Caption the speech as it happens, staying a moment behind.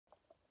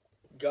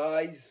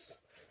Guys,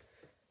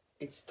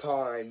 it's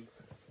time.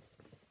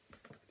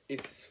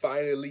 It's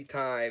finally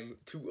time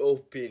to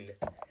open.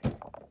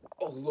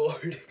 Oh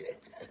Lord.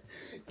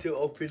 To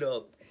open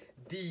up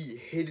the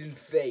Hidden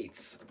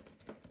Fates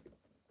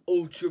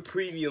Ultra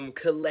Premium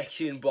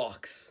Collection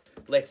Box.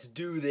 Let's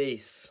do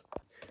this.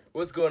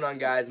 What's going on,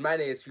 guys? My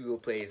name is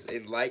Pikabub Plays,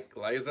 and like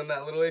is on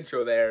that little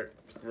intro there,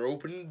 we're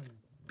opening the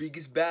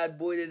biggest bad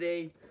boy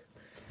today.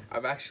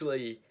 I'm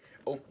actually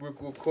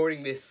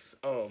recording this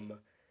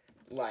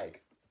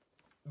like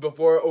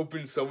before I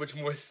open so much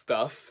more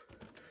stuff.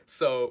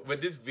 So,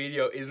 but this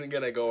video isn't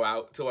gonna go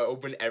out till I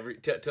open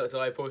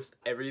till I post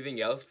everything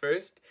else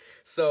first.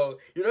 So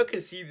you're not gonna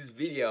see this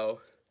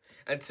video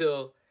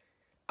until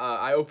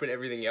I open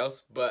everything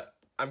else. But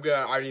I'm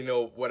gonna already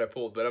know what I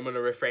pulled. But I'm gonna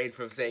refrain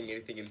from saying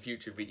anything in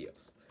future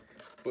videos.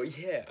 But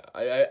yeah,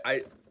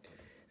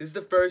 this is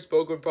the first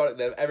Pokemon product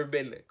that I've ever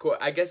been.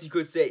 I guess you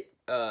could say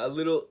I'm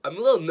a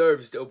little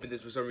nervous to open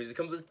this for some reason. It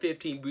comes with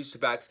 15 booster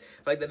packs.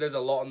 I like that there's a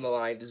lot on the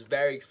line. This is a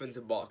very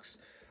expensive box.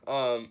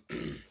 And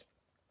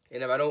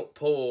if I don't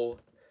pull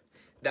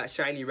that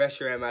shiny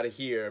Reshiram out of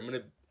here,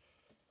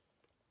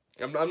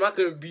 I'm not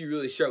gonna be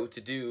really sure what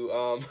to do.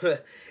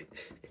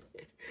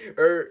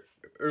 Or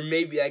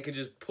maybe I could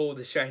just pull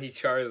the shiny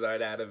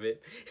Charizard out of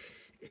it.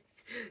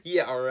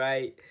 Yeah,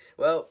 alright.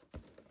 Well,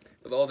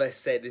 with all that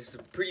said, this is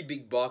a pretty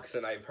big box,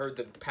 and I've heard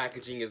the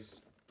packaging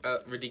is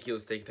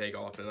ridiculous to take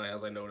off, and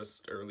as I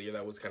noticed earlier,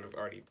 that was kind of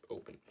already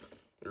open.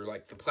 Or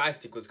like the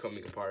plastic was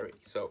coming apart already.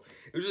 So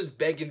it was just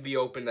begging to be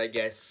opened, I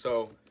guess.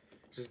 So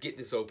just get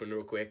this open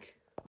real quick.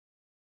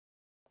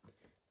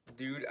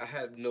 Dude, I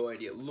have no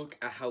idea. Look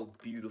at how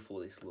beautiful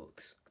this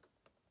looks.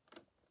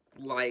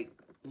 Like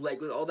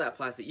with all that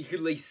plastic, you could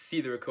at least see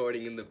the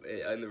recording in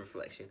the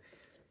reflection.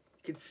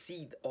 You can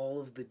see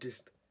all of the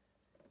just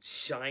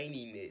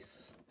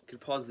shininess. You can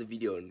pause the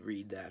video and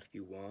read that if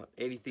you want.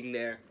 Anything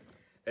there.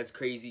 That's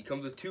crazy.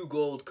 Comes with 2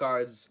 gold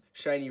cards,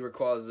 shiny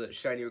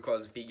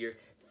Rayquaza figure,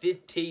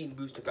 15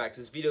 booster packs.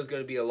 This video is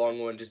going to be a long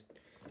one. Just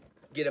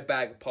get a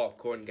bag of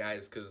popcorn,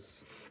 guys,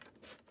 because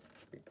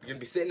you're going to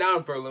be sitting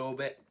down for a little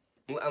bit.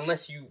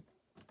 Unless you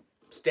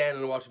stand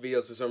and watch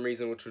videos for some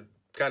reason, which would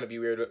kind of be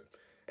weird.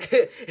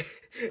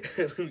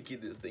 Let me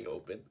keep this thing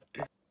open.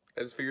 I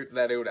just figured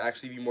that it would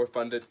actually be more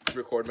fun to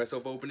record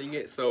myself opening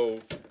it,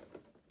 so...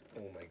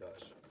 Oh my gosh.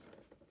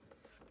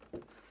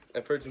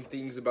 I've heard some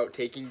things about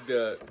taking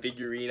the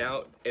figurine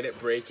out and it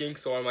breaking,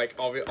 so I'm like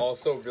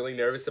also really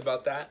nervous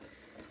about that.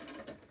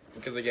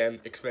 Because again,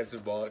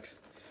 expensive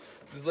box.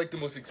 This is like the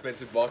most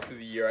expensive box of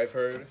the year, I've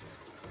heard.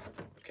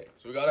 Okay,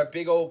 so we got our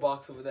big old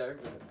box over there.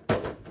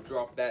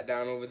 Drop that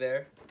down over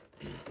there.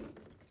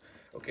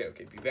 Okay,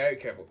 be very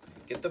careful.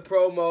 Get the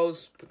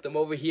promos, put them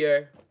over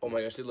here. Oh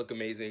my gosh, they look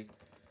amazing.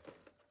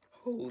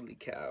 Holy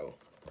cow.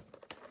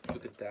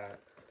 Look at that.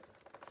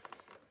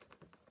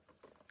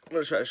 I'm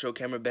gonna try to show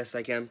camera best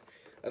I can.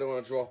 I don't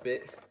want to drop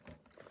it.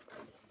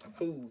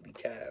 Holy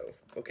cow.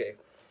 Okay.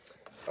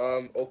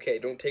 Okay,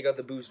 don't take out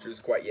the boosters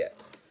quite yet.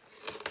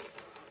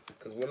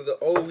 Because one of the...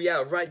 Oh,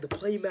 yeah, right, the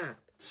play mat.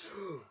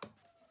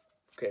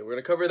 Okay, we're going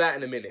to cover that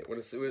in a minute. I'm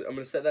going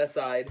to set that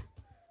aside.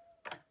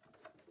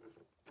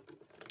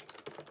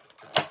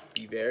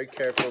 Be very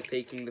careful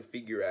taking the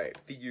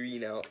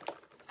figurine out.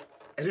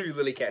 And you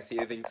really can't see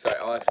anything. Sorry,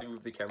 I'll actually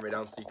move the camera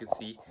down so you can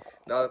see.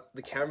 Now,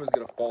 the camera's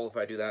going to fall if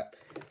I do that.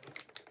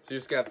 So you're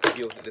just going to have to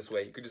deal with it this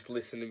way. You could just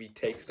listen to me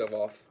take stuff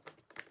off.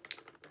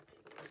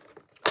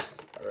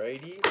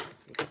 Alrighty.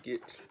 Let's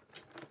get it.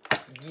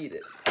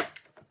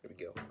 There we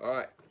go.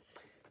 Alright.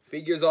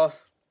 Figures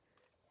off.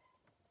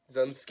 It's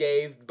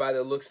unscathed by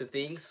the looks of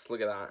things.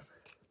 Look at that.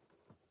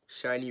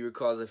 Shiny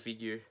Rayquaza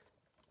figure.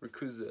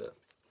 Rayquaza.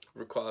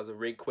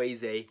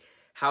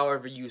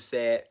 However you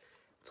say it.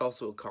 It's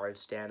also a card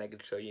stand I can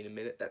show you in a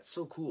minute. That's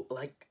so cool.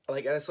 Like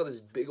I saw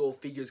this big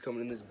old figures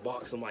coming in this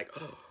box. I'm like,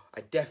 oh,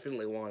 I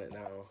definitely want it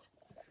now.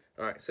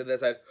 Alright, set that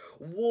aside.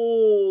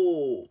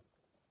 Whoa!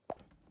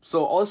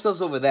 So all the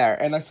stuff's over there,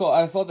 and I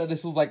thought that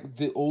this was like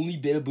the only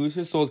bit of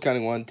boosters. So it's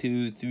counting 1,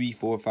 2, 3,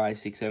 4, 5,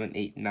 6, 7,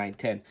 8, 9,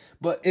 10.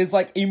 But it's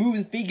like you move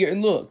the figure,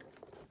 and look,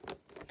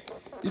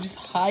 they're just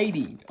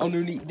hiding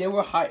underneath. They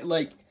were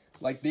like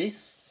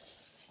this.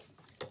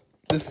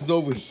 This is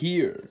over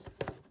here.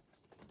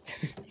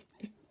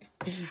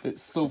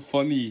 It's so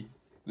funny.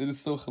 That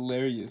is so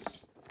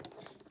hilarious.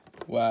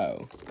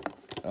 Wow.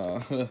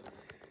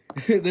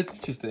 That's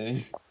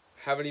interesting.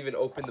 Haven't even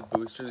opened the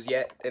boosters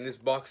yet, and this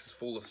box is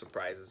full of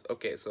surprises.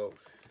 Okay, so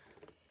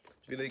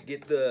I'm gonna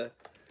get the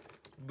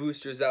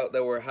boosters out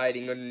that were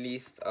hiding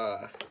underneath.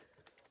 Well,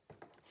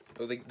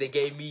 they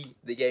gave me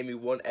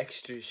one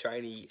extra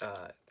shiny.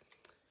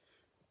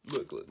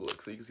 Look.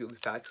 So you can see all these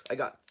packs. I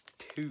got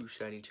 2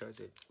 shiny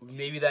Charizard.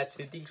 Maybe that's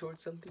hinting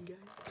towards something, guys.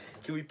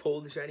 Can we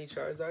pull the shiny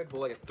Charizard? Pull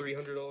like a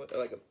 $300, or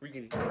like a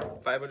freaking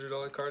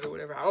 $500 card or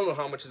whatever. I don't know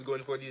how much it's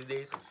going for these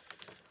days.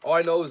 All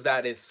I know is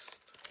that it's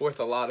worth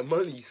a lot of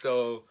money,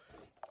 so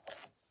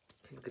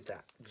look at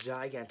that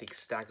gigantic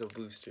stack of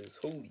boosters.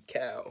 Holy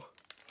cow.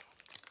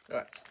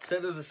 Alright,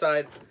 set those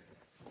aside.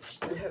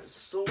 They have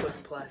so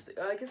much plastic.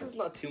 I guess it's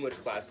not too much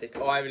plastic.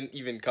 Oh, I haven't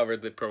even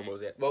covered the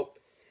promos yet. Well,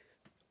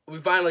 we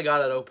finally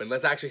got it open.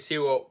 Let's actually see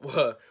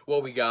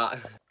what we got.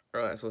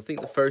 All right, so I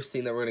think the first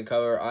thing that we're gonna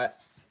cover,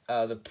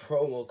 the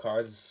promo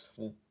cards.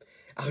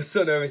 I was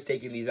so nervous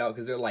taking these out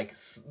because they're like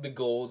the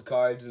gold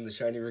cards and the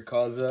shiny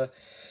Rayquaza.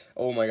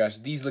 Oh my gosh,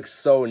 these look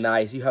so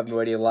nice. You have no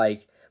idea,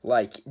 like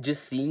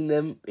just seeing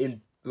them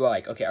in,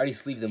 like, okay, I already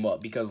sleeved them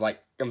up because, like,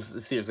 I'm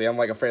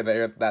like afraid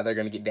that they're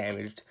gonna get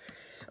damaged.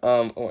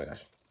 Oh my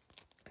gosh,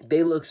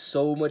 they look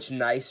so much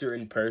nicer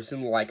in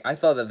person. Like, I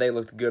thought that they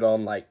looked good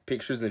on, like,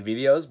 pictures and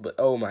videos, but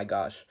oh my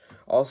gosh.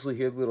 Also,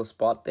 here's a little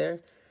spot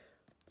there.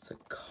 It's a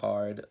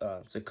card.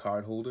 It's a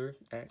card holder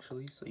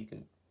actually, so you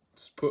can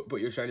put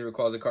your shiny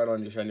Rayquaza card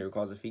on your shiny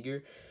Rayquaza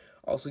figure.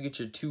 Also get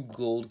your 2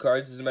 gold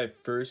cards. This is my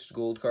first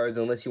gold cards,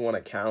 unless you want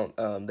to count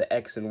the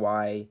X and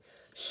Y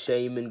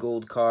Shaman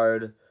gold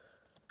card,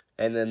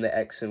 and then the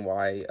X and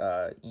Y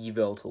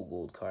Yveltal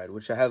gold card,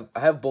 which I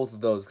have both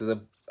of those because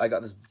I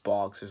got this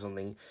box or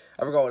something.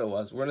 I forgot what it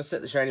was. We're gonna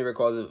set the shiny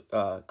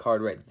Rayquaza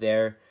card right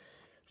there.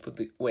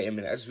 Wait a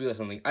minute, I just realized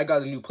something. I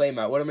got a new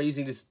playmat. What am I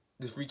using this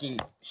freaking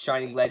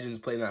Shining Legends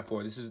playmat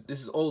for? This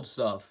is old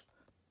stuff.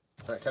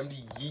 Alright, time to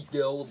yeet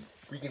the old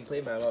freaking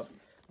playmat up.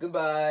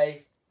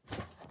 Goodbye.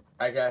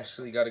 I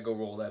actually gotta go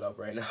roll that up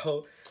right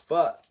now.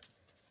 But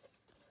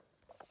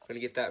I'm gonna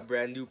get that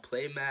brand new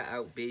playmat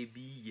out,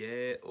 baby.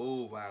 Yeah.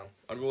 Oh wow.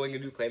 Unrolling a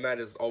new playmat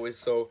is always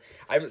so.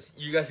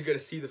 You guys are gonna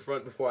see the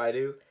front before I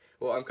do.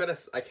 Well, I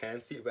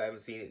can see it, but I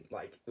haven't seen it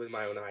like with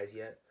my own eyes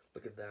yet.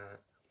 Look at that.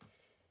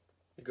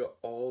 You got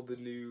all the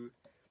new,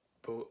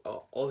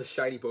 all the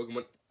shiny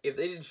Pokemon. If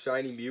they did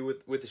shiny Mew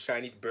with the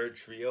shiny bird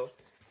trio,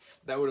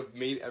 that would have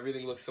made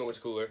everything look so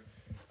much cooler.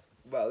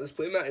 Wow, this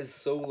playmat is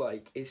so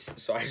like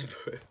sorry, I just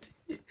burped.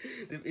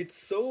 It's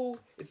so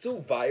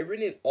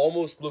vibrant. It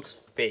almost looks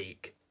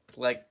fake.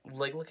 Like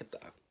look at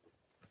that.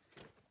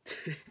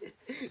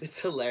 It's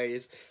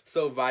hilarious.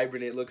 So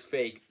vibrant, it looks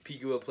fake.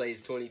 Pikabub plays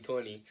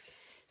 2020.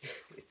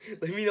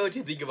 Let me know what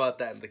you think about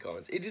that in the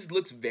comments. It just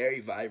looks very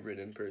vibrant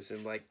in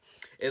person. Like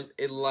it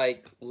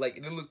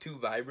didn't look too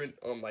vibrant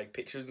on like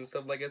pictures and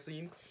stuff like I've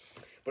seen.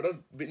 But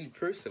in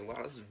person,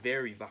 wow, it's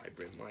very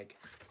vibrant. Like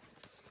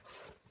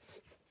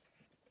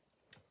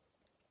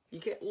you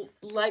can't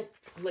like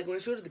when I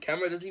showed it to the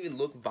camera, it doesn't even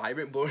look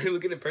vibrant. But when you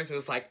look at it in person,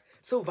 it's like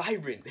so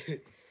vibrant.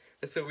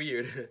 That's so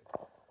weird.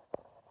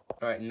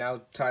 All right,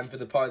 now time for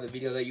the part of the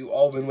video that you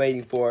all been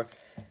waiting for.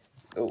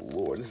 Oh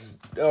lord,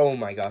 oh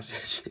my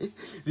gosh,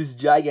 this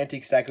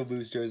gigantic stack of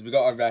boosters. We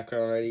got our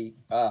background already.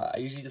 I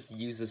usually just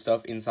use the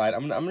stuff inside.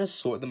 I'm gonna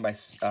sort them by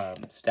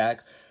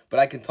stack, but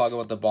I can talk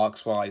about the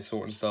box while I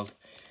sort and stuff.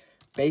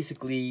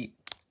 Basically,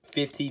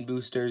 15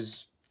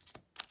 boosters.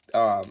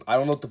 I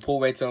don't know what the pull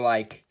rates are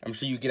like. I'm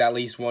sure you get at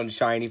least 1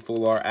 shiny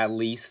full art at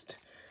least,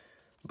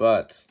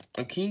 but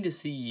I'm keen to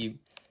see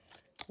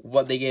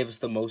what they gave us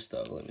the most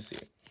of. Let me see.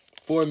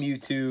 4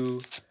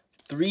 Mewtwo,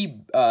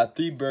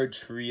 3 bird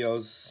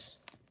trios,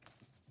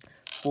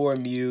 4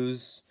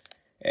 Mews,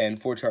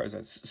 and 4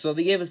 Charizards. So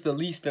they gave us the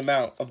least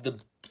amount of the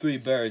 3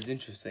 birds.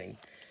 Interesting.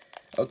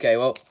 Okay,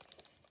 well,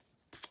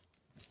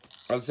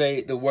 I'll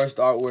say the worst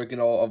artwork in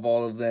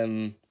all of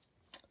them,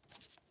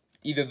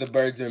 either the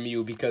birds or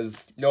Mew,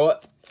 because, you know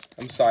what?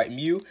 I'm sorry,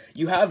 Mew,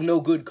 you have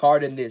no good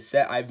card in this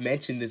set. I've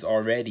mentioned this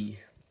already.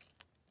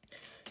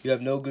 You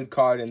have no good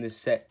card in this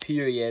set,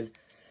 period.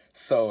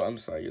 So, I'm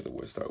sorry, you're the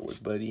worst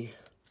artwork, buddy.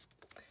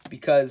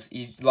 Because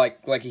he's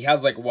like he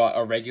has like what,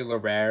 a regular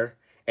rare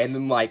and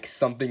then like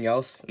something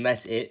else, and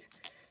that's it.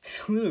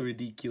 It's a little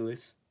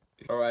ridiculous.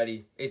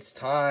 Alrighty, it's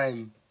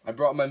time. I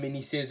brought my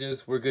mini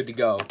scissors. We're good to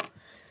go.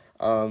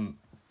 I'm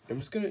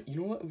just gonna,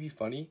 you know what would be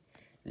funny?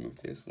 Remove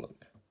this,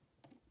 look.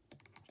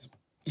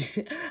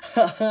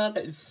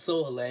 That is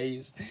so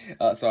hilarious.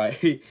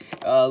 Sorry.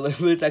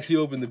 Let's actually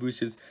open the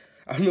boosters.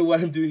 I don't know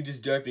what I'm doing,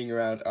 just derping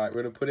around. Alright,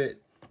 we're gonna put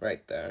it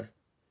right there.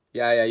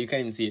 Yeah, you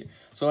can't even see it.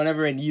 So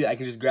whenever I need it, I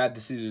can just grab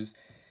the scissors.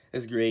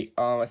 That's great.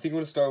 I think we're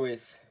gonna start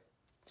with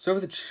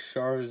the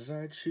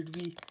Charizard, should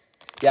we?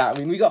 Yeah, I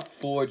mean, we got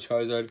 4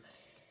 Charizard,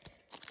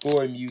 4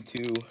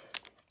 Mewtwo.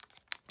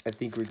 I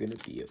think we're gonna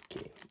be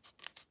okay.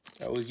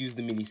 I always use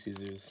the mini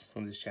scissors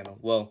on this channel.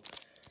 Well,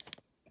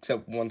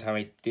 except one time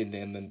I didn't,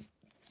 and then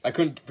I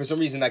couldn't, for some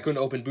reason, I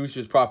couldn't open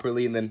boosters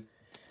properly, and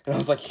I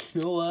was like,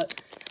 you know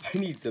what? I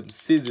need some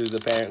scissors,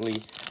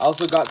 apparently. I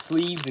also got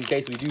sleeves in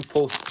case we do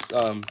post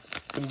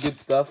some good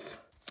stuff.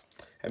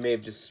 I may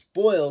have just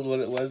spoiled what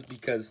it was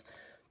because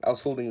I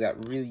was holding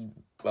that really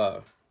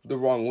the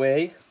wrong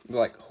way,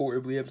 like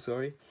horribly. I'm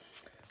sorry.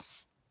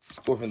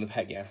 4 from the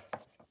pack, yeah.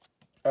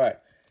 All right,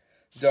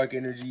 Dark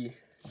Energy,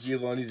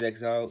 Giovanni's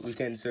Exile,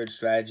 Lieutenant Surge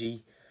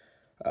Strategy,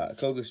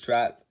 Koga's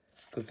Trap,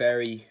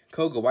 Clefairy,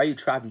 Koga. Why are you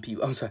trapping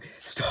people? I'm sorry.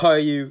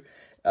 Staryu,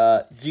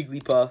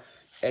 Jigglypuff,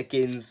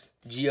 Ekans,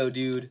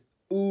 Geodude.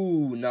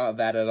 Ooh, not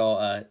bad at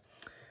all.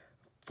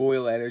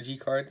 Foil energy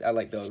card. I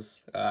like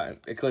those. A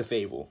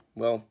Clefable.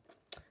 Well,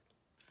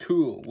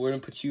 cool. We're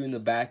gonna put you in the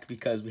back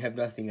because we have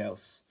nothing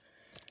else.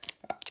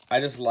 I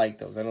just like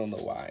those. I don't know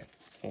why.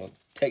 Hold on.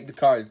 Take the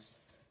cards.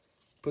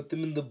 Put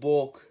them in the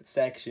bulk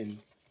section.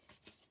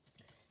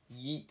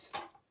 Yeet.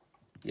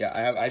 Yeah,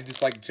 I have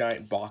this like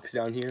giant box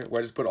down here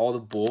where I just put all the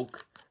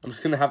bulk. I'm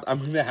gonna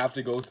have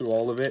to go through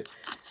all of it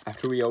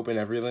after we open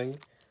everything.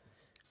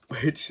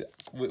 Which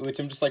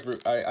I'm just like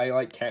I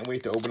like can't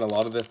wait to open a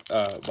lot of the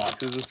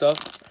boxes and stuff.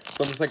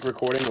 So I'm just like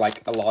recording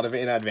like a lot of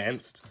it in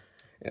advance.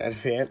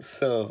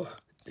 So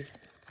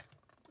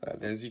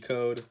there's your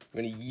code.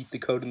 I'm gonna yeet the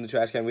code in the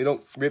trash can. We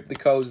don't rip the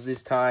codes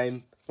this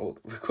time. Well,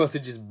 of course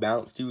it just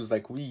bounced. He was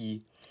like,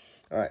 wee.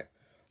 Alright.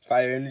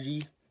 Fire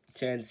Energy,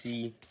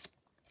 Chansey,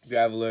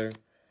 Graveler,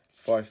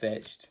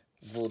 Farfetch'd,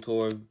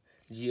 Voltorb,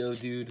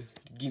 Geodude.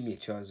 Give me a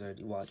Charizard,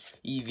 you watch.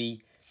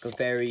 Eevee,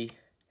 Clefairy,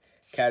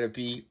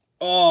 Caterpie.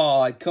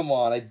 Oh, come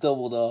on, I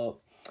doubled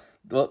up.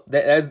 Well,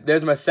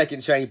 there's my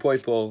second shiny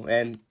Poipo,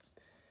 and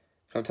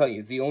I'm telling you,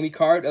 it's the only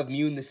card of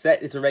Mew in the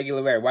set. It's a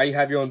regular rare. Why do you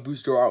have your own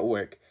booster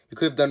artwork? You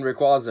could have done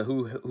Rayquaza.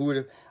 Who would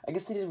have? I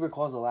guess they did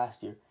Rayquaza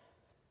last year,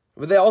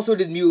 but they also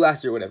did Mew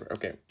last year. Whatever.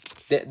 Okay,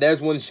 there's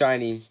one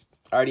shiny.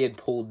 I already had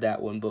pulled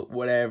that one, but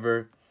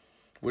whatever.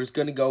 We're just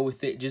gonna go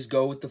with it. Just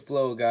go with the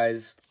flow,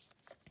 guys.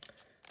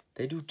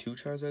 Did I do 2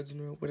 Charizards in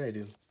a row? What did I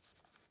do?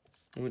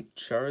 I went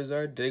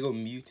Charizard. Did I go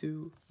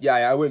Mewtwo? Yeah,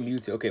 I went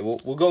Mewtwo. Okay, we'll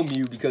go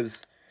Mew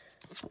because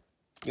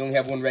you only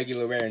have one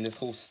regular rare in this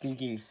whole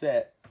stinking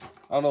set.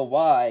 I don't know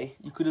why.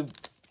 You could have...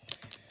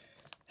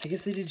 I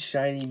guess they did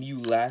Shiny Mew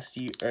last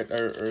year,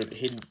 or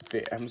Hidden...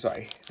 I'm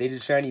sorry. They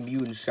did Shiny Mew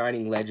and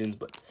Shining Legends,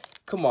 but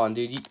come on,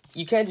 dude.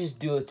 You can't just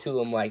do it to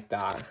him like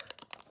that.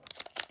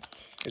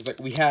 It's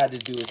like we had to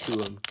do it to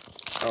him.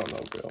 I don't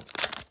know, bro.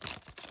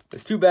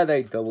 It's too bad that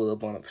I doubled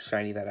up on a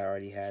shiny that I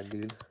already had,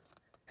 dude.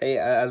 Hey,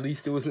 at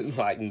least it wasn't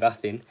like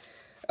nothing.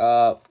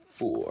 4.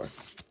 Alright,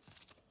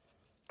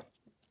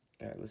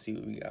 let's see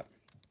what we got.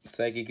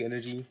 Psychic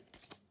Energy,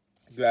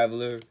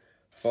 Graveler,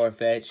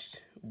 Farfetch'd,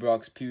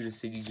 Brock's Pewter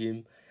City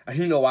Gym. I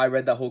don't even know why I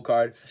read that whole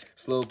card.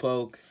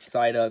 Slowpoke,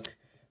 Psyduck,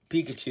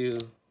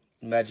 Pikachu,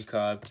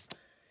 Magikarp.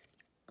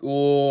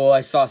 Oh,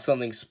 I saw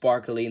something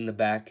sparkly in the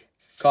back.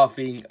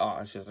 Coughing. Oh,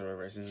 it's just a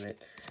reverse, isn't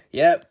it?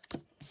 Yep.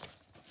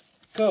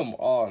 Come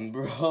on,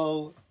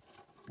 bro.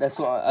 This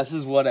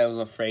is what I was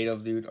afraid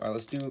of, dude. All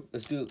right,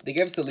 let's do. They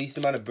gave us the least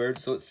amount of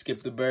birds, so let's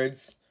skip the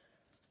birds.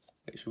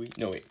 Wait, should we?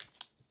 No, wait.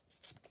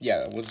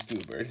 Yeah, we'll just do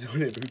birds.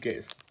 Whatever. Who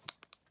cares?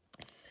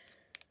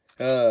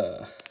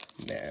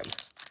 Man.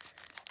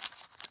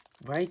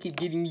 Why do you keep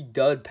getting me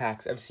dud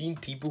packs? I've seen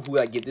people who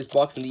like get this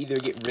box and they either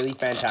get really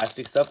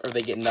fantastic stuff or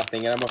they get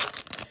nothing, and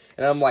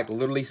I'm like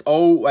literally.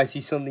 Oh, I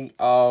see something.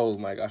 Oh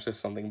my gosh, there's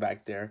something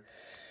back there.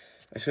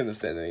 I shouldn't have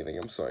said anything.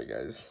 I'm sorry,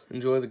 guys.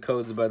 Enjoy the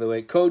codes, by the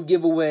way. Code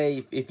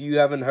giveaway. If you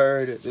haven't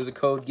heard, there's a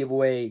code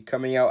giveaway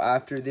coming out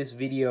after this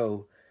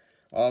video.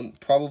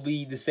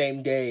 Probably the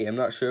same day. I'm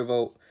not sure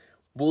about.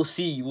 We'll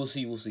see. We'll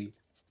see.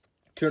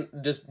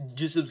 Just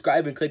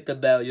subscribe and click the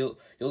bell. You'll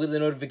get the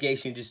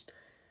notification. Just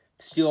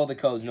steal all the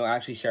codes. No,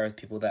 actually share with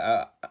people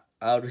that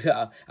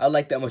I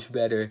like that much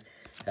better.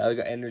 We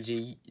got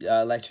Energy,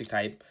 Electric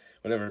type,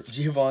 whatever.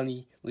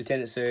 Giovanni,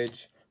 Lieutenant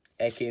Surge,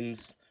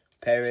 Ekans,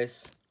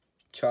 Paris,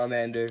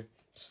 Charmander,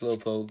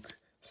 Slowpoke,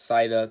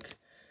 Psyduck.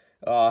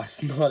 Oh,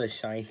 it's not a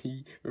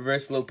shiny.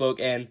 Reverse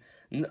Slowpoke, and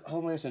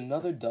oh my gosh,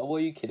 another double.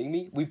 Are you kidding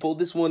me? We pulled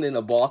this one in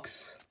a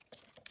box.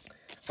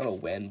 I don't know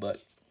when,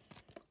 but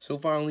so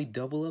far only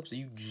double ups. Are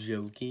you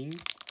joking?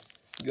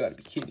 You gotta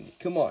be kidding me.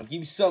 Come on, give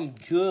me something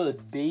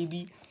good,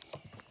 baby.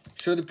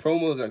 Sure, the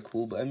promos are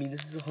cool, but I mean,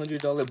 this is a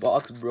 $100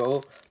 box,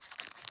 bro.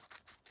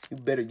 You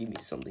better give me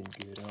something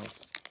good,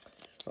 else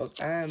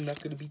I'm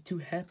not gonna be too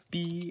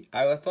happy.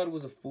 I thought it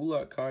was a full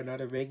art card,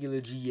 not a regular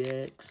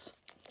GX.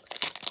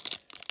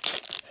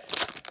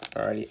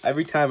 Alrighty,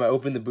 every time I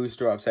open the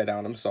booster upside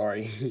down, I'm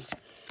sorry.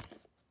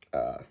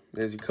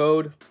 There's your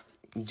code.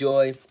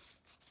 Enjoy.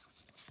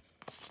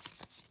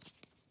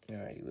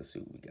 Alrighty, let's see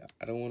what we got.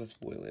 I don't want to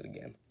spoil it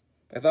again.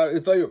 I thought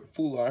you were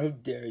full art. How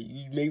dare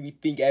you? You made me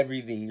think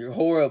everything. You're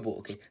horrible.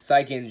 Okay,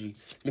 Psych Energy,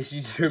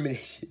 Misty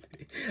Determination.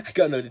 I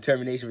got no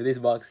determination for this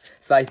box.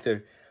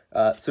 Scyther,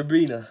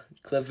 Sabrina,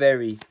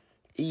 Clefairy,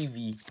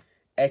 Eevee,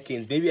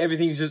 Ekans. Maybe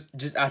everything's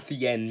just at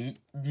the end.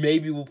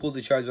 Maybe we'll pull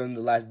the Charizard in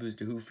the last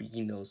booster. Who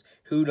freaking knows?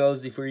 Who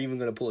knows if we're even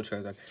going to pull a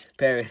Charizard?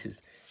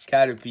 Paris,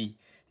 Caterpie,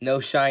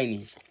 no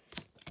shiny.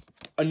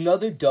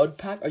 Another dud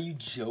pack? Are you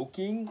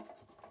joking?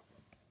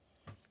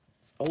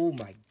 Oh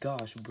my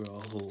gosh,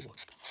 bro.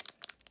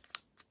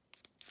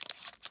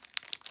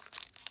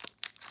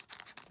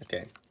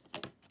 Okay.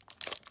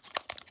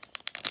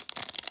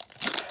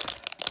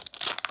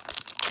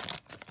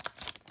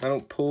 I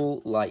don't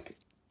pull like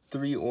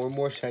 3 or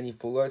more shiny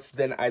full arts,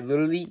 then I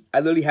literally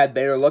had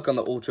better luck on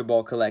the Ultra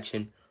Ball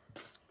collection.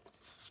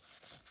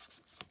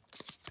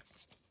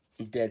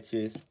 I'm dead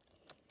serious.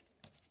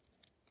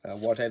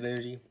 Water type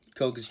energy.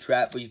 Coke's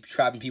trap, where you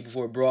trapping people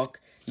for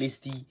Brock,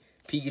 Misty,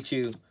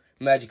 Pikachu,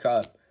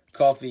 Magikarp,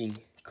 Coughing,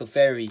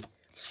 Clefairy,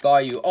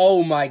 Staryu.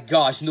 Oh my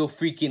gosh, no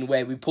freaking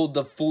way. We pulled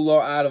the full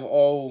art out of,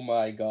 oh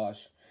my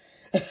gosh.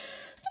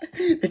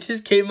 It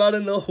just came out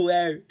of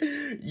nowhere.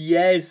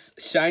 Yes,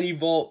 shiny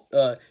Volt,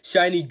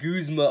 shiny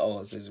Guzma. Oh,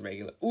 this is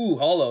regular. Ooh,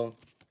 hollow.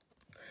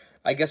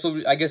 I guess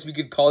we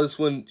could call this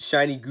one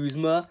Shiny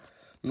Guzma.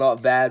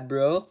 Not bad,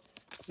 bro.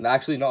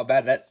 Actually, not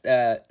bad.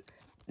 That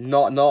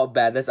not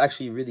bad. That's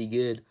actually really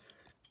good.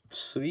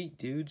 Sweet,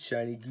 dude.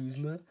 Shiny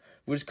Guzma.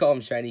 We'll just call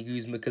him Shiny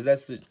Guzma because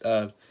that's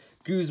the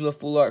Guzma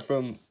full art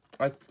from.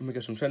 Oh my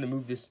gosh, I'm trying to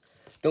move this.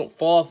 Don't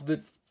fall off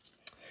the.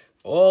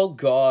 Oh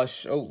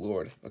gosh. Oh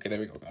lord. Okay, there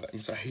we go. Got it.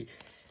 I'm sorry.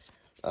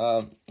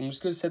 I'm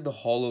just gonna set the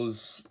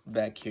hollows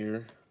back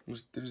here.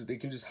 They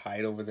can just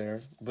hide over there,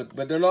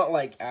 but they're not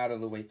like out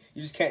of the way.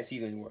 You just can't see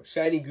them anymore.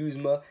 Shiny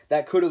Guzma.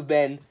 That could have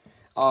been,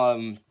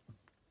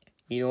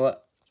 you know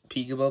what?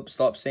 Pikabub,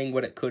 stop saying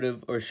what it could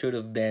have or should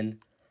have been.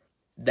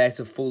 That's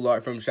a full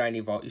art from Shiny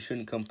Vault. You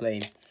shouldn't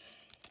complain.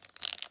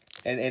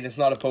 And it's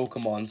not a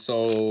Pokemon,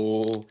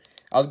 so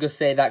I was gonna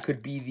say that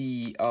could be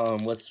the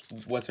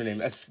what's her name?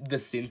 That's the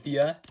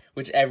Cynthia,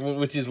 which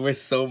is worth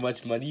so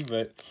much money,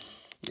 but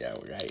yeah,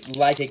 we're right.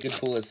 Like it could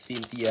pull a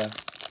Cynthia.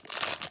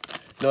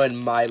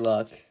 Knowing my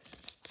luck.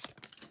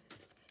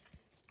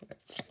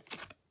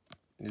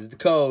 This is the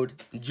code.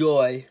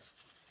 Enjoy.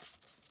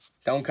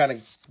 That one kind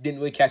of didn't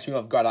really catch me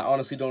off guard. I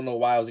honestly don't know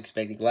why I was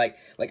expecting. Like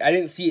I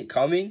didn't see it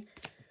coming,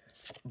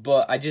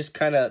 but I just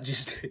kind of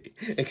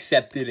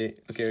accepted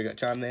it. Okay, we got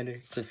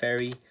Charmander,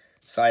 Clefairy,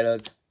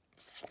 Psyduck,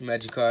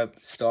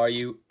 Magikarp,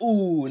 Staryu.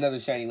 Ooh, another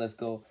shiny. Let's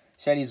go.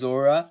 Shiny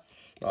Zora.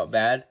 Not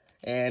bad.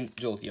 And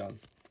Jolteon.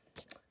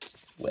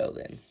 Well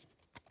then.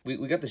 We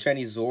got the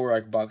shiny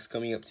Zorak box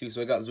coming up too,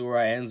 so I got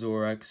Zora and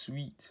Zorak.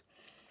 Sweet.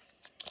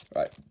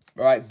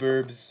 Alright,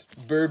 Burbs.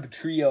 Burb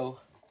Trio.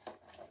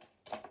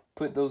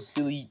 Put those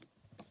silly...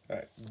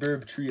 Alright,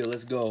 Burb Trio,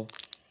 let's go.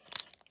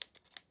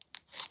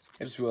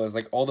 I just realized,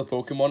 like, all the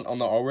Pokemon on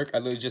the artwork are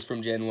literally just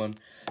from Gen 1.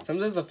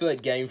 Sometimes I feel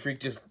like Game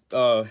Freak just,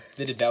 the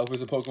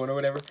developers of Pokemon or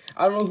whatever.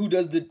 I don't know who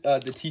does the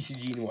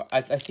TCG anymore.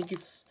 I think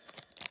it's...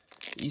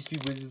 It used to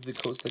be Wizards of the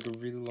Coast, like, a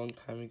really long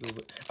time ago,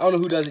 but... I don't know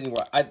who does it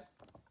anymore.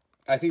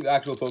 I think the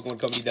actual Pokemon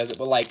company does it,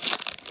 but, like,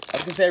 I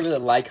was gonna say I really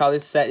like how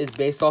this set is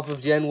based off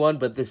of Gen 1,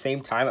 but at the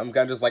same time, I'm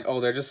kind of just like, oh,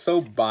 they're just so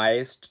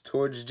biased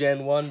towards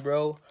Gen 1,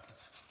 bro.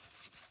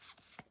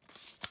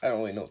 I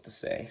don't really know what to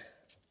say.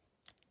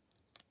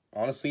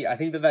 Honestly, I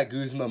think that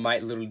Guzma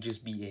might literally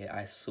just be it,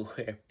 I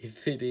swear.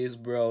 If it is,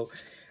 bro.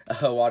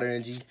 Water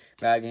Energy,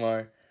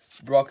 Magmar,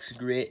 Brock's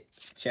Grit,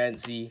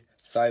 Chansey,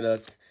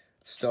 Psyduck,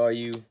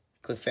 Staryu,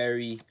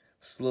 Clefairy,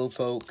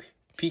 Slowpoke,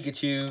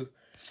 Pikachu,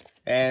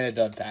 and a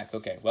dud pack.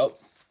 Okay, well.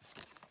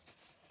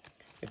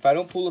 If I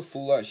don't pull a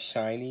full art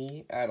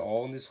shiny at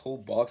all in this whole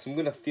box, I'm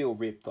going to feel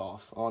ripped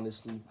off,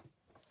 honestly.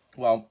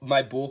 Well,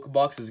 my bulk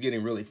box is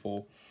getting really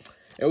full.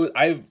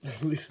 I'm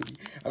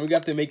going to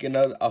have to make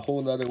a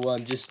whole nother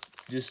one just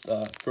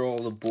for all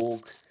the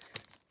bulk.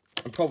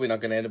 I'm probably not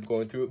going to end up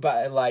going through it,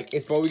 but like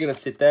it's probably going to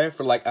sit there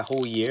for like a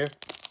whole year.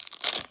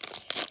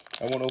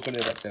 I won't open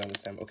it up there on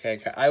this time. Okay,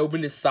 I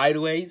opened it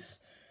sideways.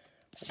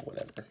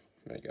 Whatever.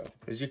 There you go.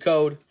 Here's your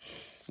code.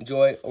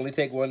 Enjoy. Only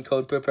take one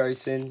code per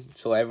person,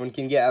 so everyone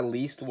can get at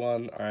least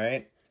one. All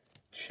right.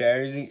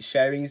 Sharing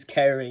is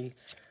caring.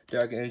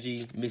 Dark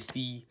Energy,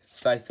 Misty,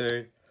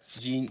 Scyther,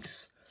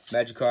 Jinx,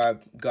 Magikarp.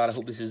 God, I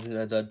hope this isn't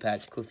a dud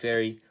pack.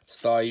 Clefairy,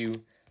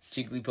 Staryu,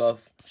 Jigglypuff.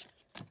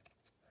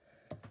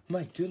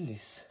 My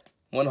goodness.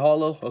 One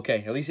holo.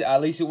 Okay, at least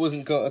it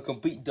wasn't a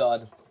complete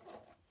dud.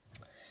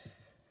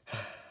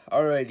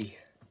 Alrighty,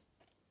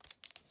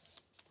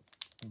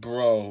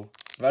 bro.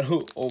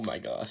 Oh my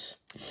gosh.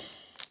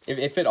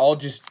 If it all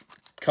just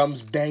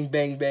comes bang,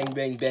 bang, bang,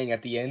 bang, bang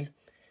at the end.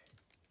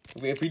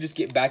 If we just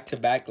get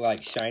back-to-back,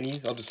 like,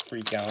 shinies, I'll just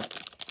freak out.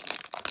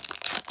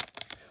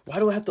 Why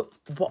do I have to...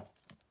 What?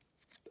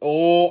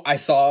 Oh, I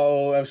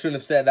shouldn't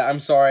have said that. I'm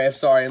sorry.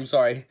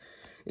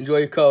 Enjoy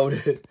your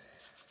code.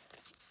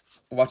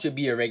 Watch it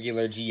be a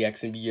regular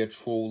GX and be a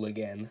troll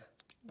again.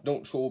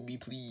 Don't troll me,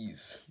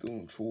 please.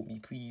 Don't troll me,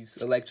 please.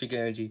 Electric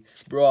Energy.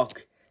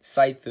 Brock.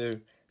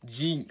 Scyther.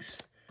 Jinx.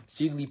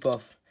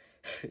 Jigglypuff.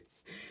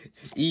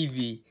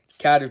 Eevee,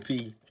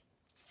 Caterpie,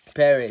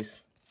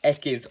 Paris,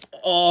 Ekans.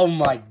 Oh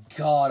my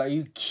god, are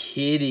you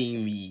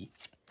kidding me?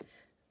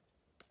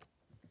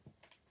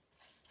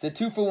 It's a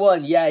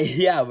 2-for-1.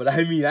 Yeah, but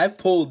I mean, I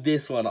pulled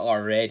this one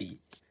already.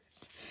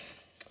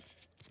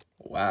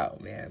 Wow,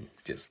 man.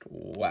 Just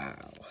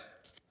wow.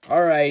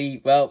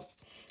 Alrighty, well,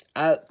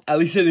 at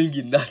least I didn't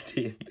get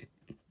nothing.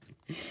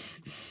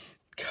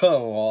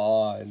 Come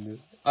on.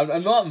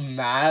 I'm not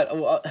mad.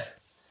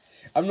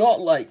 I'm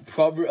not, like,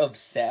 proper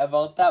upset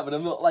about that, but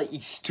I'm not, like,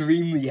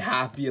 extremely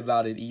happy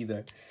about it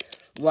either.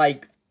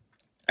 Like,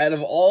 out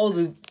of all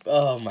the...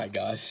 Oh, my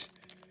gosh.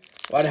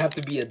 Why'd it have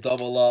to be a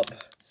double up?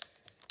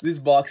 This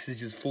box is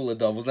just full of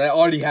doubles. I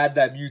already had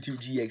that Mewtwo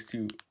GX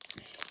too.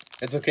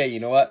 It's okay, you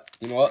know what?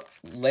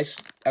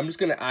 I'm just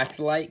going to act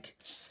like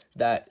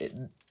that...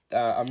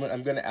 I'm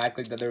going to act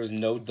like that there was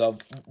no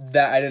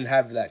that I didn't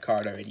have that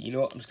card already. You know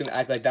what? I'm just going to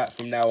act like that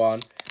from now on.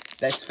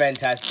 That's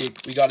fantastic.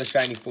 We got a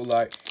shiny full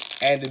art.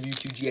 And the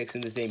Mewtwo GX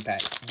in the same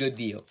pack. Good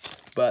deal.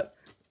 But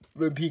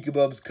for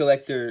Pikabub's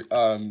collector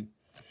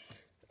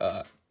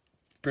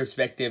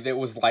perspective, it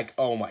was like,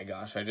 oh my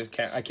gosh,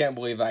 I can't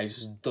believe I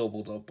just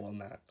doubled up on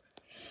that.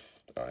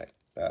 Alright.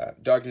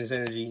 Darkness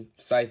Energy,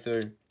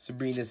 Scyther,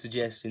 Sabrina's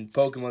Suggestion,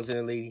 Pokemon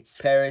Center Lady,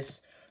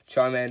 Paris,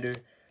 Charmander,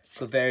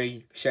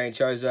 Clefairy, Shiny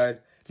Charizard,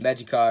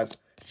 Magikarp,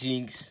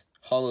 Jinx,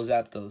 Holo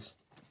Zapdos.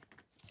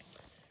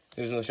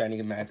 There was no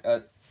shiny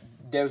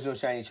there was no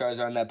shiny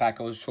Charizard in that pack.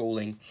 I was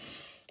trolling.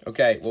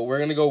 Okay, well, we're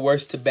gonna go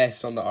worst to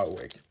best on the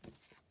artwork.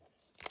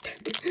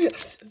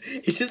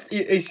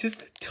 it's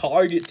just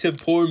target to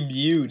poor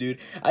Mew, dude.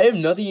 I have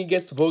nothing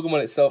against the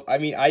Pokemon itself. I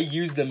mean, I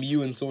used the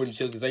Mew in Sword and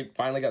Shield because I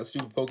finally got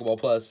Super Pokeball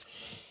Plus.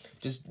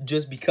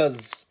 Just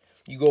because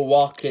you go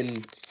walk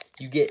and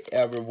you get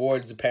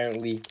rewards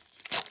apparently.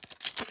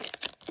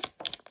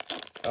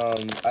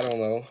 I don't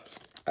know.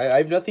 I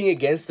have nothing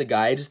against the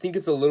guy. I just think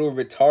it's a little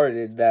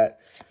retarded that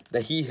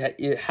he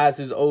has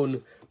his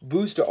own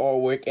booster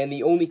artwork and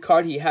the only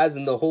card he has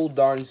in the whole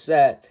darn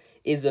set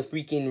is a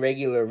freaking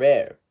regular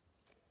rare.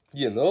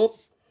 You know?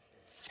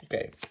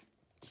 Okay.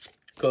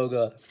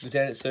 Koga,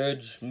 Lieutenant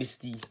Surge,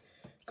 Misty,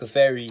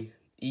 Clefairy,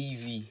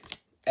 Eevee,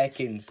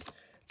 Ekans,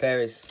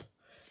 Paris,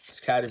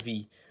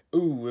 Caterpie.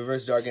 Ooh,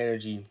 Reverse Dark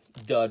Energy,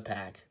 Dud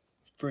Pack.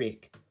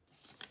 Frick.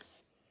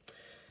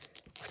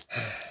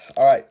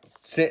 Alright,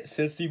 since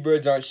 3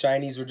 birds aren't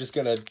shinies, we're just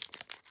gonna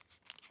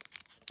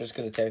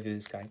tear through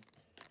this guy.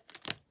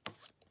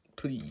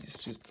 Please,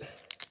 just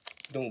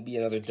don't be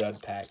another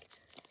dud pack.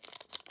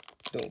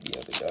 Don't be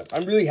another dud.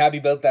 I'm really happy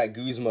about that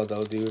Guzma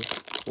though, dude.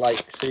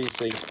 Like,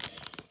 seriously.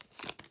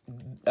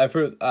 I've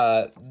heard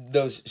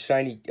those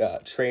shiny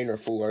trainer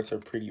full arts are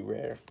pretty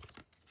rare.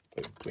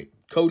 Wait.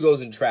 Code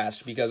goes in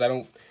trash because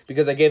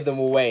I gave them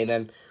away and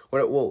then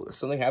whoa,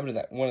 something happened to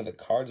that one of the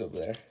cards over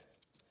there.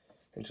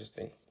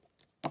 Interesting.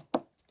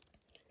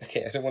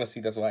 Okay, I don't want to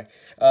see, that's why.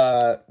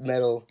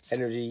 Metal,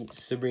 Energy,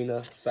 Sabrina,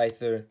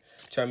 Scyther,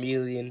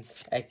 Charmeleon,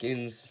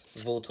 Ekans,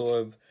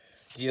 Voltorb,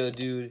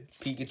 Geodude,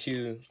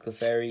 Pikachu,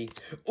 Clefairy.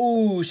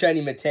 Ooh,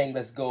 shiny Metang,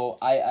 let's go.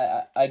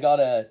 I got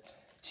a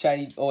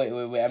shiny, oh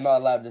wait, I'm not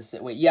allowed to say,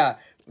 wait, yeah,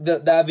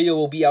 that video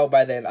will be out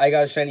by then. I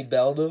got a shiny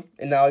Beldum,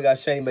 and now I got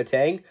a shiny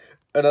Metang,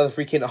 another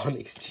freaking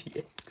Onyx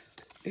GX.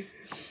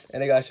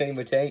 And I got a shiny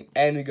Metang,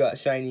 and we got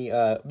shiny,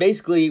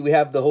 basically, we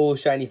have the whole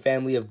shiny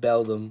family of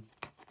Beldum.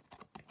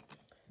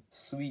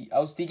 Sweet. I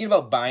was thinking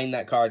about buying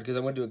that card because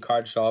I went to a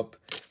card shop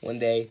one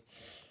day.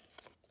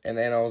 And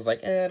then I was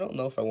like, I don't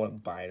know if I want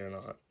to buy it or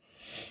not.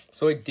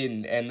 So I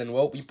didn't. And then,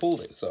 well, we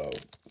pulled it. So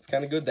it's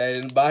kind of good that I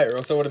didn't buy it or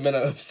else I would have been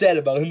upset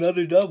about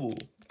another double.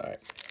 Alright.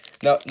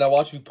 Now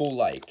watch me pull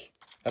like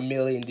a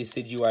million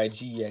Decidueye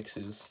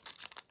GXs.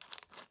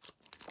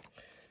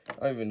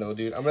 I don't even know,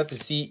 dude. I'm going to have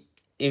to see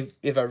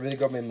if I really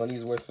got my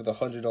money's worth for the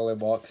 $100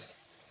 box.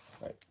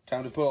 Alright.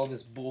 Time to put all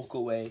this bulk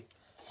away.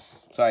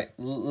 So, alright,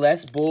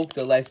 less bulk,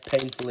 the less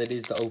painful it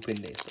is to open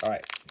this.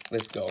 Alright,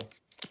 let's go.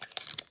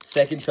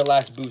 Second to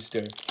last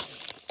booster.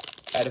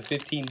 Out of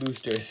 15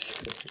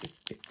 boosters.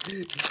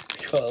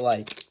 Got,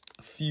 like,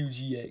 a few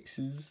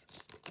GXs.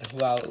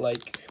 Wow,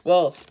 like,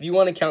 well, if you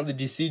want to count the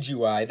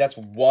Decidueye, that's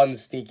one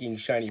stinking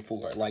shiny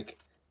full art. Like,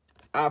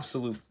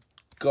 absolute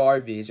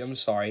garbage. I'm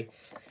sorry.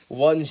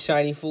 One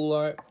shiny full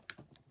art.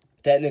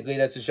 Technically,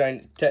 that's a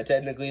shiny.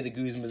 Technically, the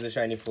Guzma is a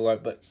shiny full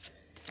art, but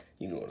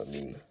you know what I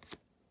mean.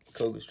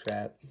 Koga's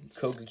trap.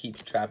 Koga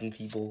keeps trapping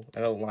people.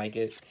 I don't like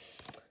it.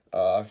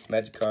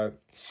 Magikarp,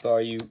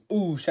 Staryu.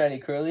 Ooh, shiny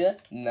Curlia.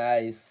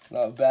 Nice.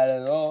 Not bad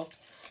at all.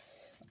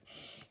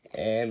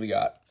 And we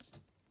got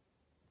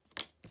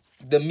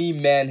the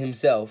meme man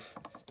himself.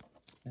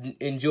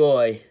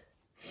 Enjoy.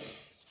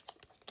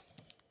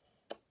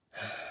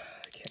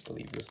 I can't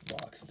believe this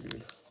box,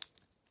 dude.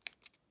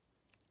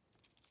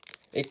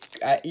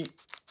 I'm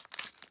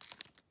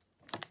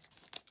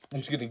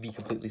just gonna be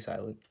completely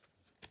silent.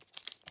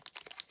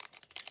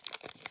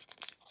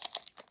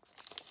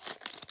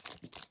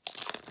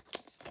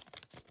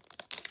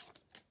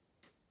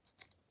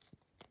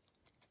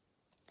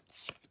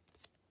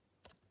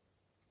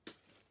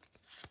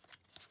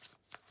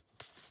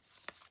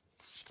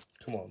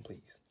 Come on,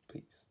 please.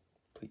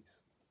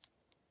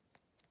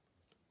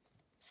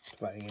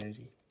 Providing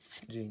Energy,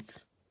 Jinx,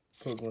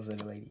 Pokemon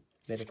Center Lady,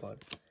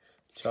 Metapod,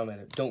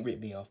 Charmander. Don't rip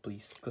me off,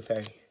 please.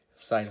 Clefairy,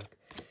 Psyduck.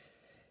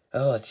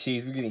 Oh,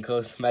 jeez, we're getting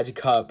close.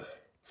 Magikarp,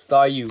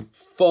 Staryu,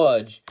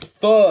 Fudge.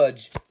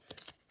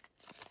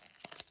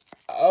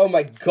 Oh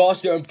my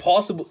gosh, they're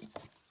impossible.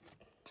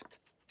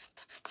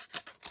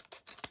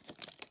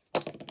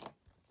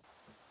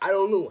 I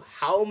don't know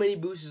how many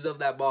boosters of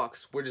that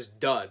box were just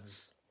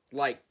duds.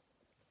 Like,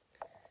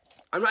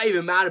 I'm not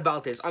even mad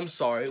about this. I'm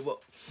sorry.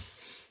 Well,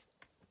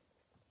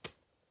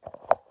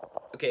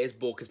 okay, it's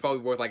bulk. It's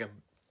probably worth like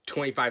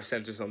 25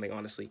 cents or something,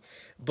 honestly.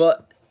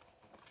 But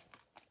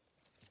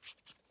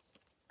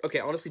okay,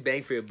 honestly,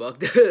 bang for your buck.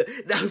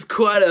 that was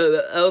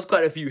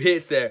quite a few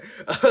hits there.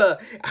 I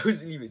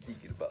wasn't even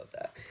thinking about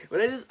that.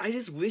 But I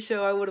just wish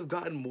I would have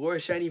gotten more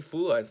shiny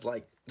full arts.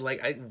 Like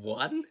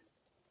one.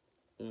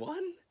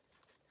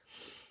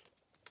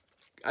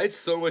 I had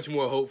so much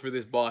more hope for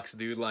this box,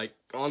 dude. Like,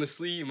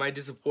 honestly, am I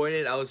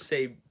disappointed? I would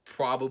say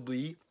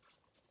probably.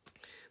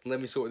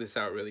 Let me sort this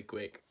out really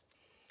quick.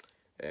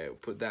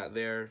 Put that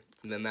there,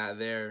 and then that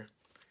there.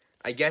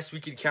 I guess we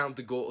could count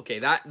the gold. Okay,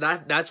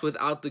 that's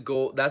without the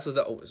gold. That's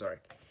without. Oh, sorry.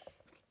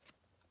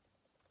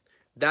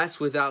 That's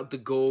without the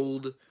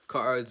gold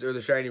cards or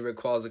the shiny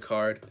Rayquaza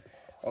card.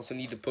 Also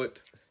need to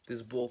put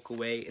this bulk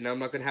away, and I'm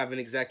not gonna have an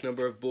exact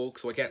number of bulk,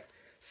 so I can't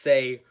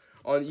say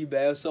on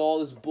eBay I saw all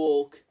this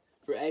bulk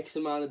for X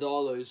amount of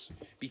dollars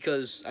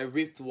because I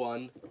ripped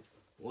one.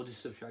 We'll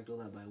just subtract all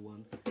that by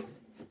 1.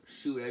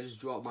 Shoot, I just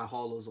dropped my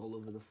hollows all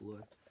over the floor.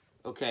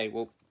 Okay,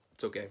 well,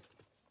 it's okay.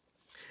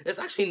 It's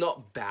actually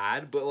not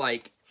bad, but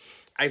like,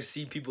 I've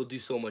seen people do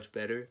so much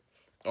better,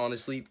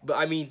 honestly. But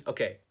I mean,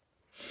 okay.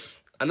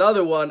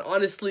 Another one,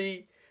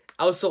 honestly,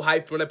 I was so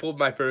hyped when I pulled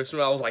my first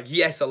one. I was like,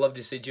 yes, I love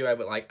this Decidueye,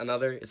 but like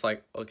another, it's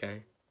like,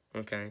 okay.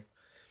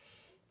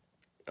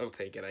 I'll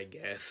take it, I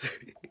guess.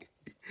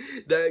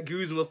 That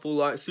Guzma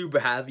full art, super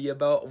happy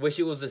about. Wish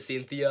it was a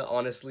Cynthia,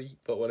 honestly,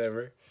 but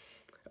whatever.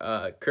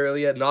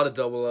 Curlia, not a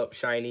double up,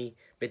 shiny.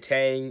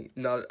 Metang,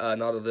 not a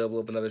double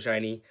up, another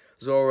shiny.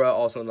 Zora,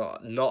 also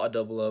not a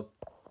double up.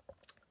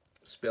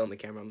 Spill on the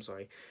camera, I'm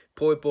sorry.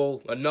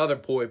 Poipole, another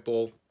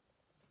Poipole.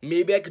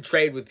 Maybe I could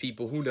trade with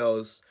people, who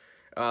knows.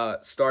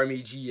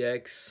 Starmie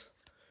GX.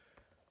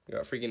 We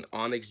got freaking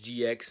Onyx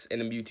GX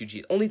and a Mewtwo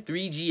GX. Only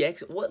 3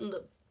 GX? What in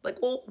the... Like,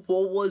 what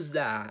was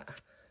that?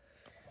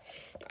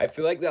 I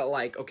feel like that,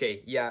 like,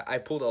 okay, yeah, I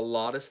pulled a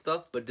lot of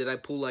stuff, but did I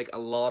pull, like, a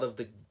lot of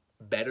the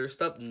better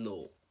stuff?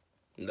 No.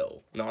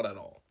 No, not at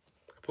all.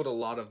 I put a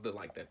lot of the,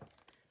 like,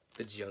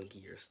 the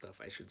junkier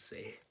stuff, I should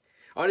say.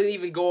 I didn't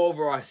even go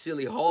over our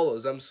silly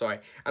hollows. I'm sorry.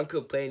 I'm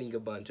complaining a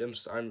bunch. I'm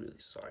really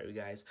sorry,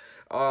 guys.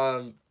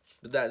 But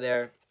that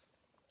there.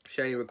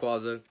 Shiny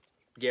Rayquaza.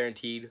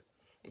 Guaranteed.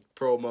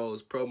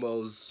 Promos.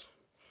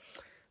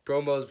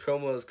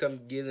 Come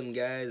get them,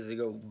 guys. They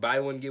go buy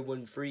one, get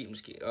one free. I'm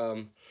just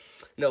kidding.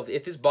 No,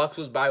 if this box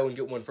was buy one,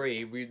 get one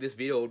free, this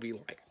video would be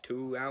like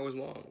 2 hours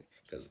long.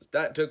 Because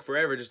that took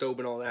forever just to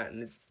open all that.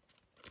 And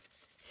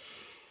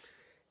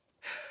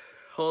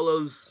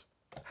Hollows.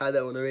 Had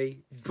that one already.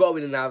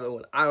 Probably didn't have that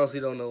one. I honestly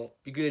don't know.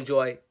 You can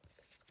enjoy.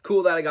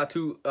 Cool that I got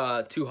two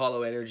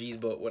hollow energies,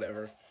 but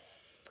whatever.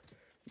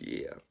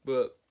 Yeah,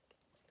 but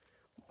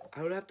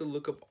I would have to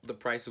look up the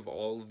price of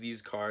all of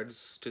these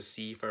cards to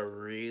see if I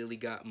really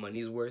got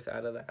money's worth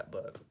out of that,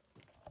 but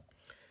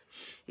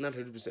not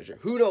 100% sure.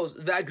 Who knows?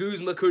 That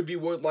Guzma could be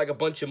worth like a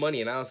bunch of money,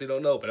 and I honestly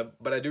don't know,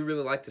 but I do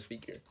really like this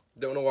figure.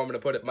 Don't know where I'm gonna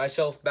put it. My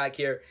shelf back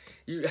here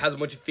has a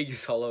bunch of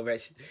figures all over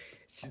it.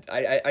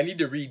 I need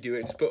to redo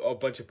it and just put a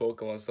bunch of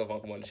Pokemon stuff on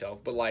one shelf.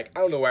 But, like,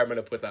 I don't know where I'm going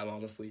to put that,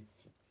 honestly.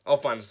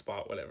 I'll find a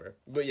spot, whatever.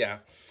 But, yeah.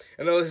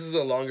 I know this is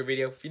a longer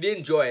video. If you did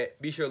enjoy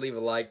it, be sure to leave a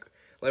like.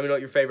 Let me know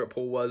what your favorite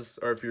pull was.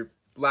 Or if you're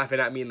laughing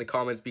at me in the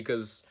comments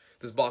because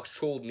this box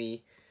trolled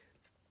me.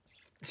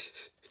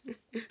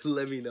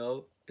 Let me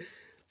know.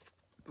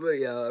 But,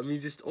 yeah, I mean,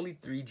 just only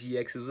 3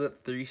 GXs. Was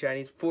that 3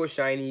 shinies? 4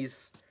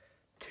 shinies,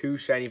 2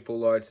 shiny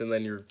full arts, and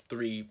then your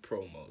 3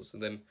 promos.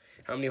 And then,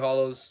 how many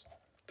hollows?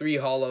 3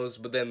 hollows,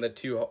 but then the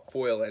 2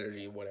 foil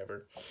energy,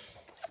 whatever.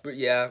 But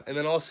yeah, and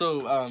then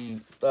also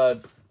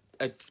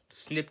a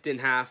snipped in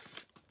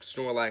half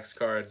Snorlax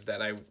card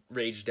that I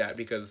raged at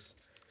because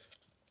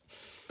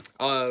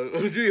I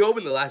was really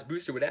hoping the last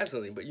booster would have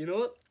something. But you know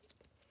what?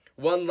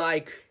 1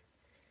 like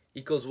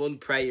equals 1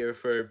 prayer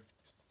for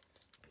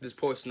this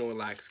poor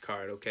Snorlax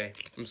card, okay?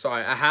 I'm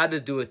sorry, I had to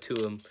do it to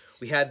him.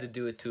 We had to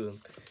do it to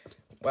him.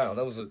 Wow,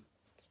 that was a...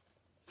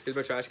 Here's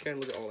my trash can.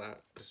 Look at all that.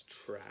 Just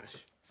trash.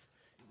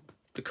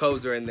 The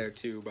codes are in there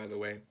too, by the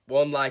way.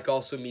 1 like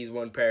also means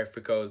 1 prayer for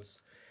codes.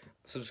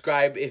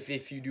 Subscribe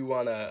if you do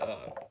wanna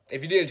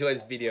if you did enjoy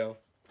this video,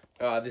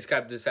 this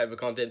type of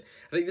content.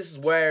 I think this is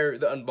where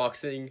the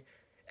unboxing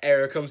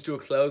era comes to a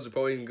close. We're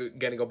probably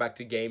gonna go back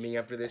to gaming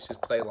after this.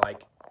 Just play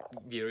like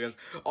video games.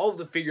 I'll have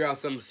to figure out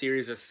some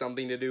series or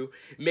something to do.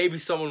 Maybe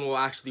someone will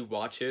actually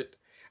watch it.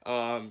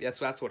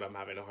 That's what I'm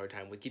having a hard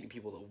time with, getting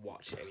people to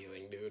watch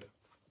anything, dude.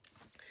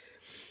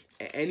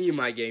 Any of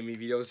my gaming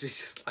videos, it's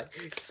just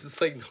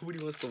like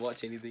nobody wants to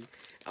watch anything.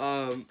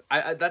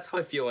 That's how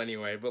I feel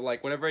anyway. But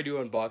like whenever I do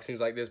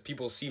unboxings like this,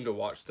 people seem to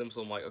watch them.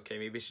 So I'm like, okay,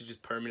 maybe I should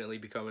just permanently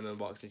become an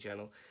unboxing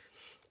channel.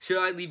 Should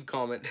I leave a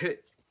comment?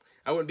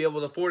 I wouldn't be able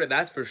to afford it,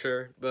 that's for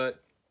sure.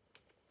 But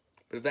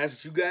if that's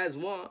what you guys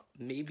want,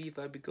 maybe if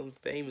I become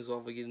famous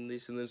off of getting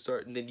this and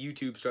then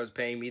YouTube starts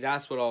paying me,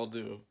 that's what I'll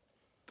do.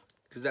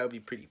 Because that would be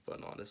pretty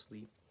fun,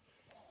 honestly.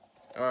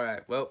 All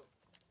right, well.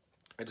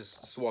 I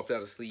just swapped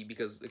out a sleeve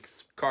because the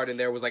card in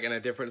there was like in a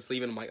different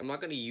sleeve, and I'm like, I'm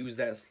not gonna use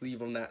that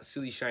sleeve on that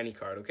silly shiny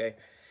card, okay?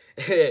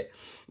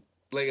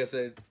 Like I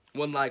said,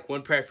 1 like,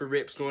 1 prayer for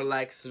Rip,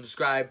 Snorlax,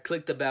 subscribe,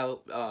 click the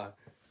bell,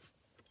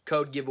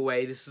 code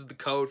giveaway. This is the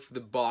code for the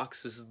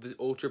box. This is the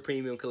Ultra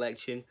Premium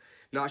Collection.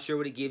 Not sure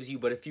what it gives you,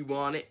 but if you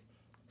want it,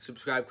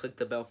 subscribe, click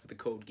the bell for the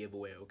code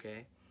giveaway,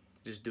 okay?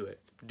 Just do it.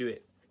 Do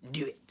it.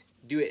 Do it.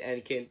 Do it,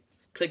 Anakin.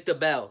 Click the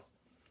bell.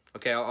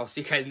 Okay, I'll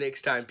see you guys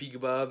next time.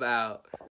 Pikabub out.